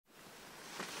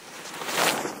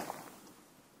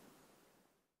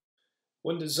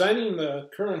When designing the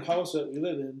current house that we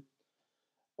live in,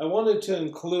 I wanted to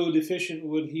include efficient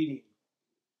wood heating.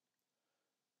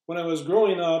 When I was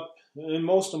growing up, and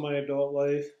most of my adult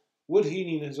life, wood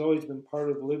heating has always been part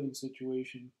of the living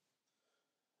situation.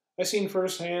 I've seen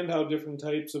firsthand how different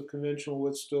types of conventional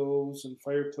wood stoves and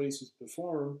fireplaces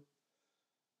perform,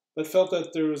 but felt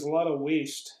that there was a lot of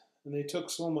waste and they took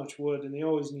so much wood and they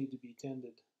always need to be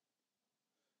tended.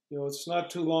 It's not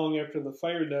too long after the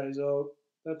fire dies out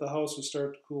that the house will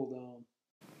start to cool down.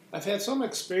 I've had some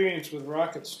experience with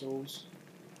rocket stoves.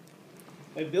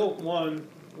 I built one,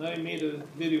 and I made a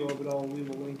video of it. I'll leave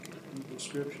a link in the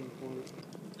description for it.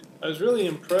 I was really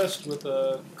impressed with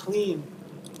the clean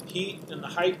heat and the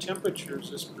high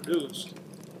temperatures this produced.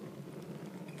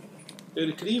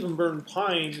 It could even burn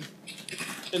pine,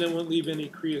 and it wouldn't leave any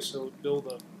creosote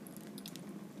buildup.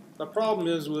 The problem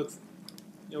is with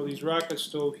these rocket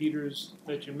stove heaters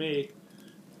that you make,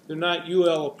 they're not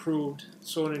UL approved,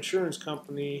 so an insurance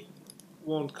company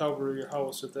won't cover your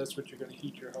house if that's what you're going to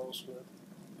heat your house with.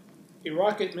 A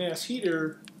rocket mass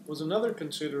heater was another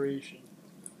consideration.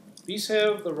 These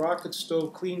have the rocket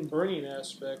stove clean burning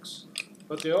aspects,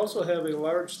 but they also have a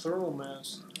large thermal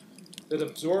mass that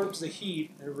absorbs the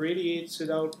heat and radiates it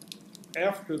out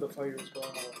after the fire is gone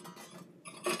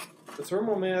out. The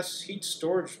thermal mass heat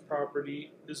storage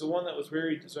property is the one that was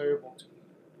very desirable to me.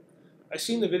 I've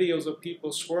seen the videos of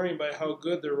people swearing by how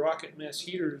good their rocket mass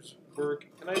heaters work,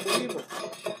 and I believe them.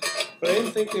 But I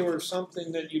didn't think they were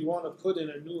something that you'd want to put in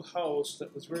a new house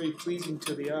that was very pleasing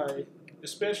to the eye,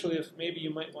 especially if maybe you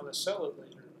might want to sell it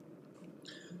later.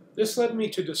 This led me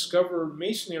to discover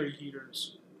masonry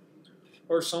heaters,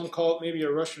 or some call it maybe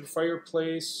a Russian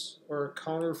fireplace or a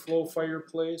counterflow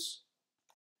fireplace.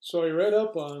 So I read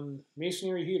up on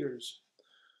masonry heaters.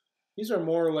 These are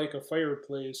more like a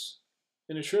fireplace,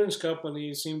 and insurance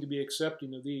companies seem to be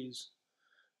accepting of these.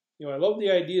 I love the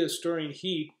idea of storing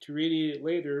heat to radiate it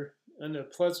later and the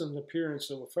pleasant appearance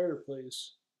of a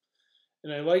fireplace.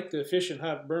 And I like the efficient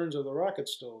hot burns of the rocket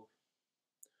stove.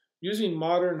 Using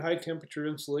modern high-temperature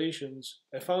insulations,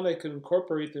 I found I could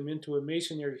incorporate them into a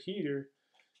masonry heater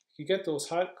to get those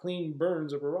hot, clean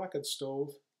burns of a rocket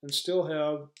stove and still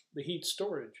have the heat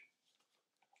storage.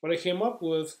 What I came up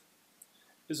with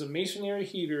is a masonry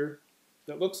heater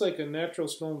that looks like a natural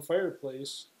stone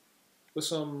fireplace with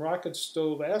some rocket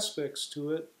stove aspects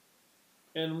to it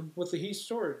and with the heat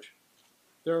storage.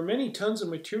 There are many tons of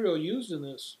material used in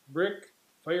this: brick,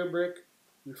 fire brick,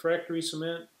 refractory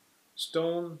cement,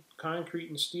 stone, concrete,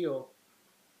 and steel.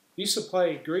 These supply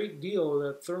a great deal of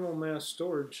that thermal mass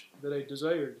storage that I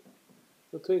desired.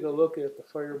 We'll take a look at the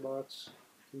firebox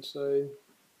inside.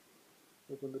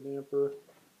 Open the damper.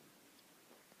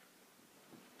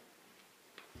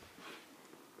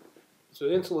 It's an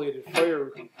insulated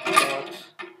firebox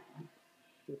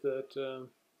with that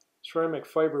ceramic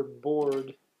fiber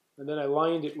board, and then I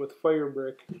lined it with fire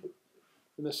brick.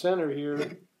 In the center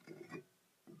here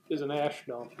is an ash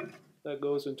dump that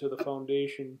goes into the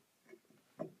foundation.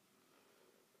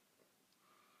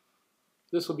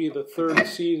 This will be the third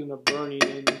season of burning,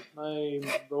 and I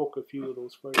broke a few of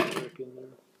those fire brick in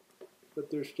there, but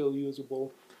they're still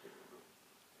usable.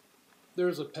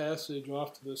 There's a passage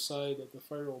off to the side that the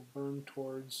fire will burn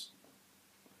towards,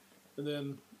 and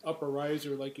then up a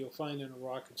riser like you'll find in a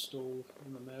rocket stove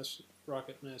in the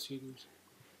rocket mass heaters.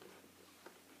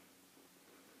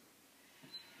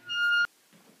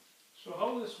 So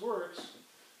how this works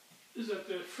is that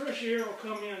the fresh air will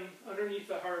come in underneath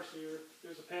the hearth here.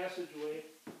 There's a passageway.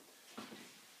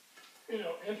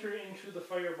 It'll enter into the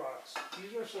firebox.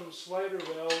 These are some slider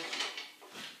valves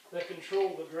that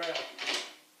control the draft.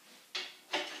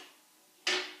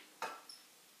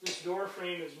 This door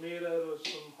frame is made out of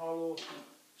some hollow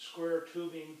square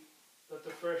tubing that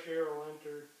the fresh air will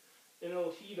enter. And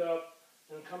it'll heat up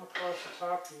and come across the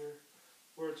top here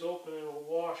where it's open, and it'll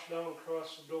wash down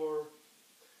across the door.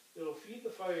 It'll feed the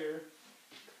fire.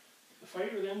 The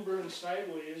fire then burns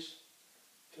sideways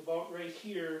to about right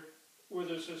here where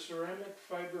there's a ceramic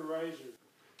fiber riser.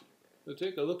 We'll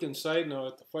take a look inside now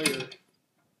at the fire.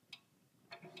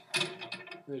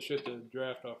 Let me shut the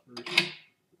draft off first.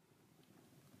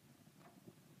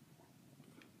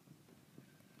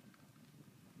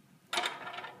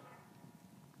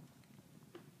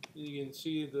 You can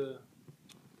see the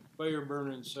fire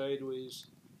burning sideways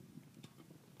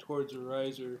towards the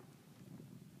riser.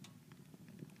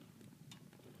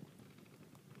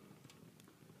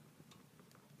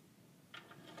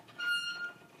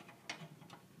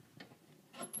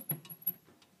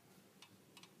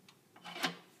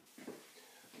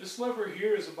 This lever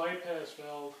here is a bypass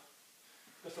valve.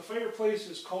 If the fireplace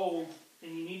is cold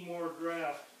and you need more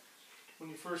draft, when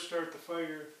you first start the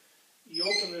fire, you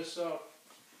open this up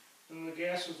and the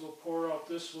gases will pour out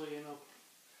this way, you know.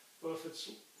 But if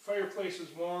it's fireplace is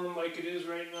warm like it is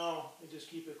right now, you just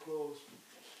keep it closed.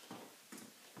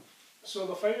 So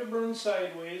the fire burns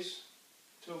sideways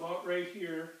to about right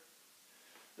here,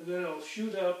 and then it'll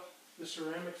shoot up the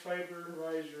ceramic fiber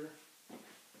riser,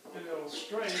 and it'll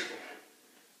strike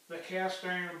the cast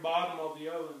iron bottom of the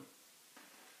oven.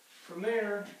 From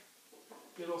there,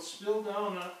 it'll spill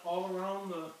down all around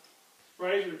the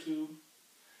riser tube,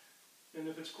 and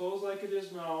if it's closed like it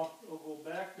is now, it'll go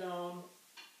back down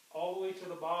all the way to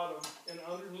the bottom and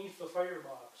underneath the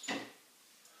firebox.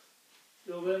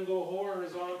 It'll then go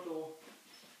horizontal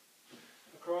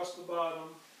across the bottom.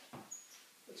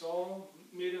 It's all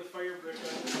made of fire brick,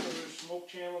 so there's smoke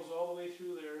channels all the way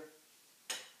through there.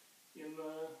 And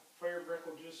the fire brick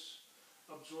will just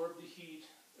absorb the heat.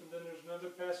 And then there's another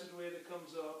passageway that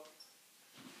comes up.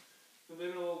 And then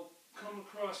it'll come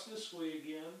across this way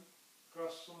again,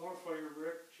 across some more fire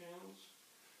brick channels.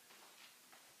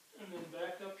 And then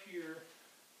back up here,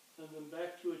 and then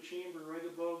back to a chamber right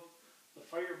above the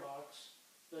firebox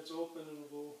that's open, and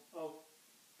will go out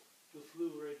the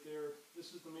flue right there.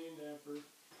 This is the main damper.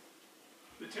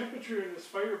 The temperature in this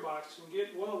firebox can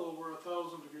get well over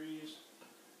 1,000 degrees.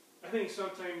 I think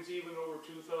sometimes even over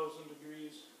 2,000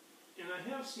 degrees. And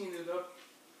I have seen it up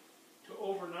to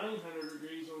over 900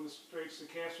 degrees when it strikes the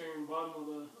cast iron bottom of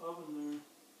the oven there.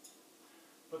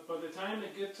 But by the time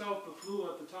it gets out the flue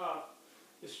at the top,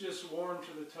 it's just warm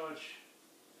to the touch.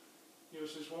 You know,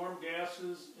 it's just warm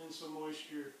gases and some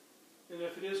moisture. And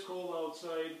if it is cold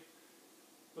outside,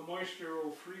 the moisture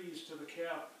will freeze to the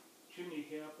cap, chimney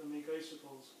cap, and make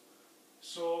icicles.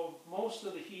 So most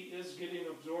of the heat is getting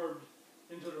absorbed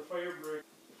into the fire brick.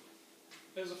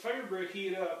 As the fire brick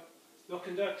heat up, they'll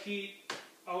conduct heat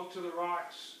out to the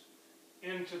rocks,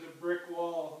 into the brick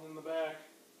wall in the back.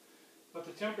 But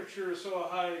the temperature is so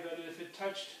high that if it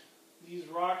touched these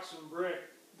rocks and brick,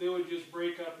 they would just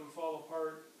break up and fall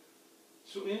apart.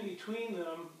 So in between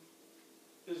them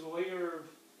is a layer of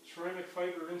ceramic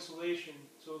fiber insulation,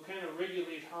 so it kind of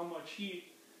regulates how much heat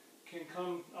can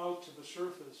come out to the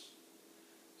surface.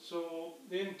 So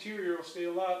the interior will stay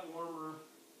a lot warmer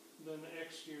than the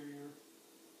exterior,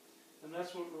 and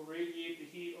that's what will radiate the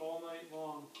heat all night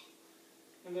long.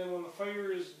 And then when the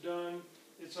fire is done,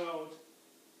 it's out.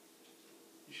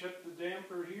 You shut the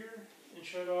damper here and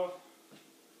shut off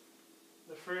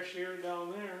the fresh air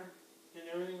down there, and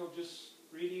everything will just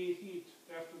radiate heat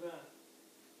after that.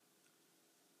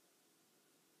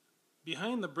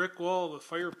 Behind the brick wall of the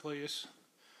fireplace,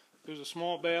 there's a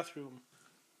small bathroom.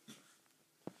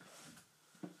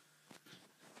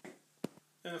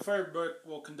 And the fire brick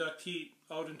will conduct heat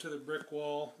out into the brick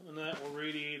wall, and that will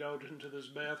radiate out into this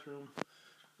bathroom.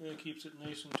 And it keeps it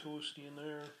nice and toasty in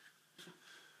there.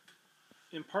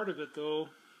 And part of it, though,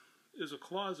 is a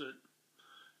closet.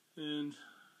 And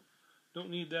don't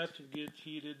need that to get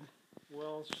heated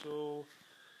well, so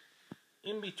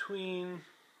in between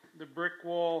the brick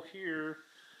wall here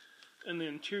and the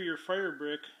interior fire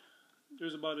brick,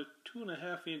 there's about a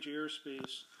 2.5 inch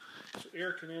airspace. So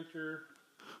air can enter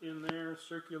in there,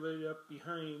 circulate up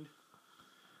behind,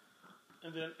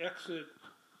 and then exit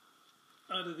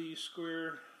out of these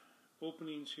square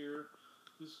openings here.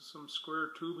 This is some square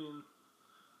tubing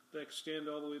that extend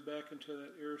all the way back into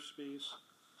that airspace.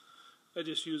 I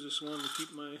just use this one to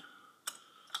keep my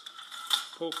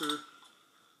poker.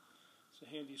 It's a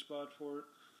handy spot for it.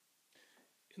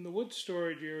 In the wood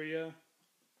storage area,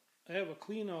 I have a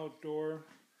clean out door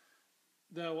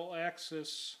that will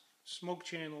access smoke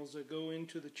channels that go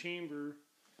into the chamber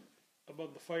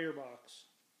above the firebox.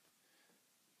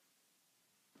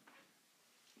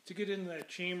 To get into that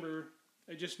chamber,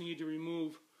 I just need to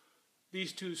remove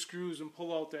these two screws and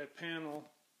pull out that panel.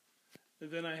 And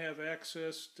then I have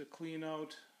access to clean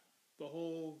out the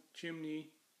whole chimney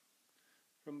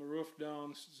from the roof down.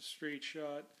 This is a straight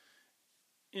shot.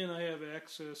 And I have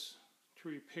access to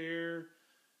repair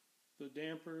the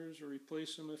dampers or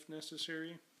replace them if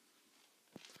necessary.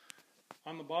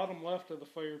 On the bottom left of the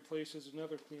fireplace is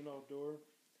another clean out door.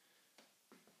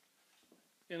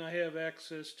 And I have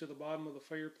access to the bottom of the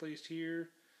fireplace here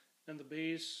and the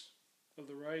base of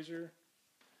the riser.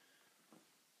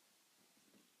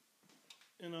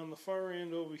 And on the far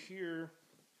end over here,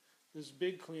 this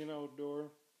big clean out door,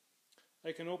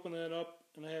 I can open that up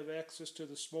and I have access to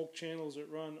the smoke channels that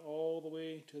run all the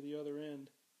way to the other end.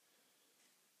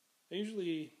 I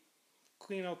usually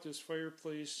clean out this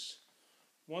fireplace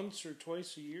once or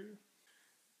twice a year.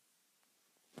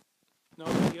 Now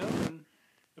the oven,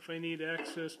 if I need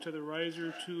access to the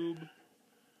riser tube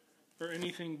or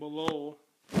anything below,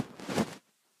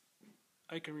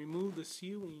 I can remove the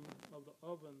ceiling of the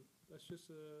oven. That's just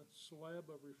a slab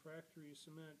of refractory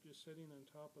cement just sitting on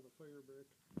top of the fire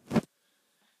brick.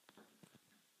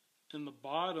 And the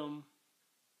bottom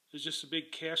is just a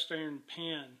big cast iron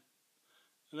pan.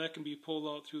 And that can be pulled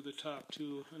out through the top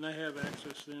too. And I have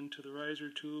access then to the riser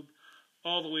tube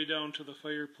all the way down to the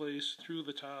fireplace through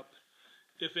the top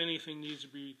if anything needs to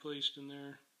be replaced in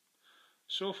there.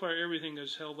 So far everything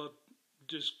has held up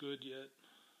just good yet.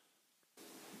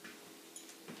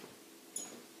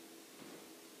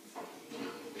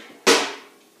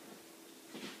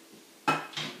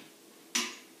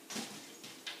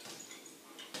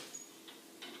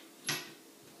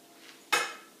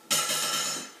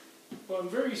 Well, I'm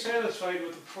very satisfied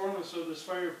with the performance of this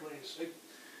fireplace.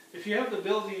 If you have the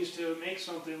abilities to make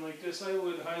something like this, I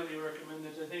would highly recommend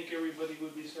it. I think everybody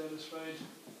would be satisfied.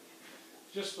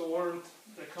 Just the warmth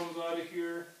that comes out of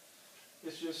here,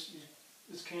 it's just, you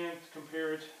just can't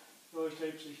compare it to other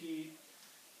types of heat.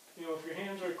 You know, if your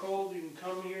hands are cold, you can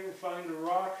come here and find a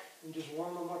rock and just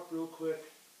warm them up real quick.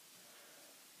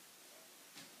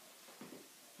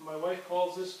 My wife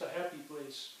calls this the happy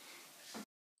place.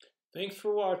 Thanks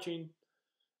for watching,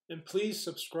 and please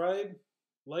subscribe,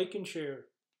 like, and share.